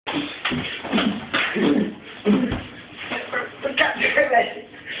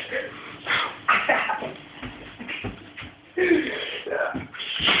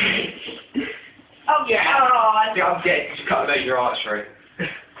Save your archery.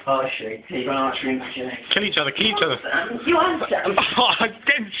 Archery. You've got archery in your neck. Kill each other, kill each other. You answer. Oh, I'm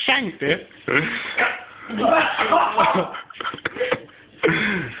getting shanked here.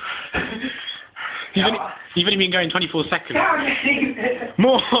 You've only been going 24 seconds.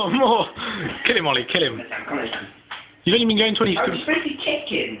 More. Kill him, Ollie, kill him. You've only been going 20 I'm seconds. supposed to kick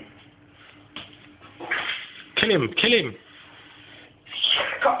him. Kill him.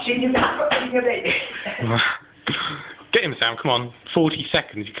 Got you, baby. Get him, Sam, come on. 40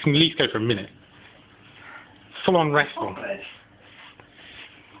 seconds. You can at least go for a minute. Full on wrestling.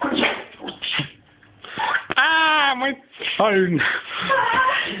 Ah, my phone.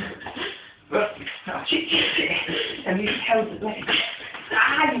 And you held the leg.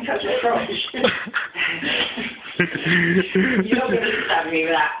 Ah, you touched the crotch. You're not going to stab me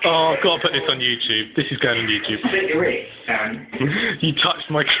with that. Oh, I've got to put this on YouTube. This is going on YouTube. Split your wrist, Sam. You touched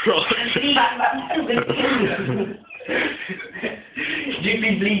my crotch. You've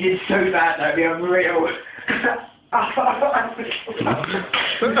been bleeding so bad, that'd be unreal.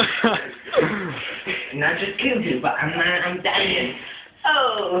 Now just killed you, but I'm dying.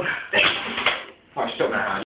 Oh. Oh, stop that.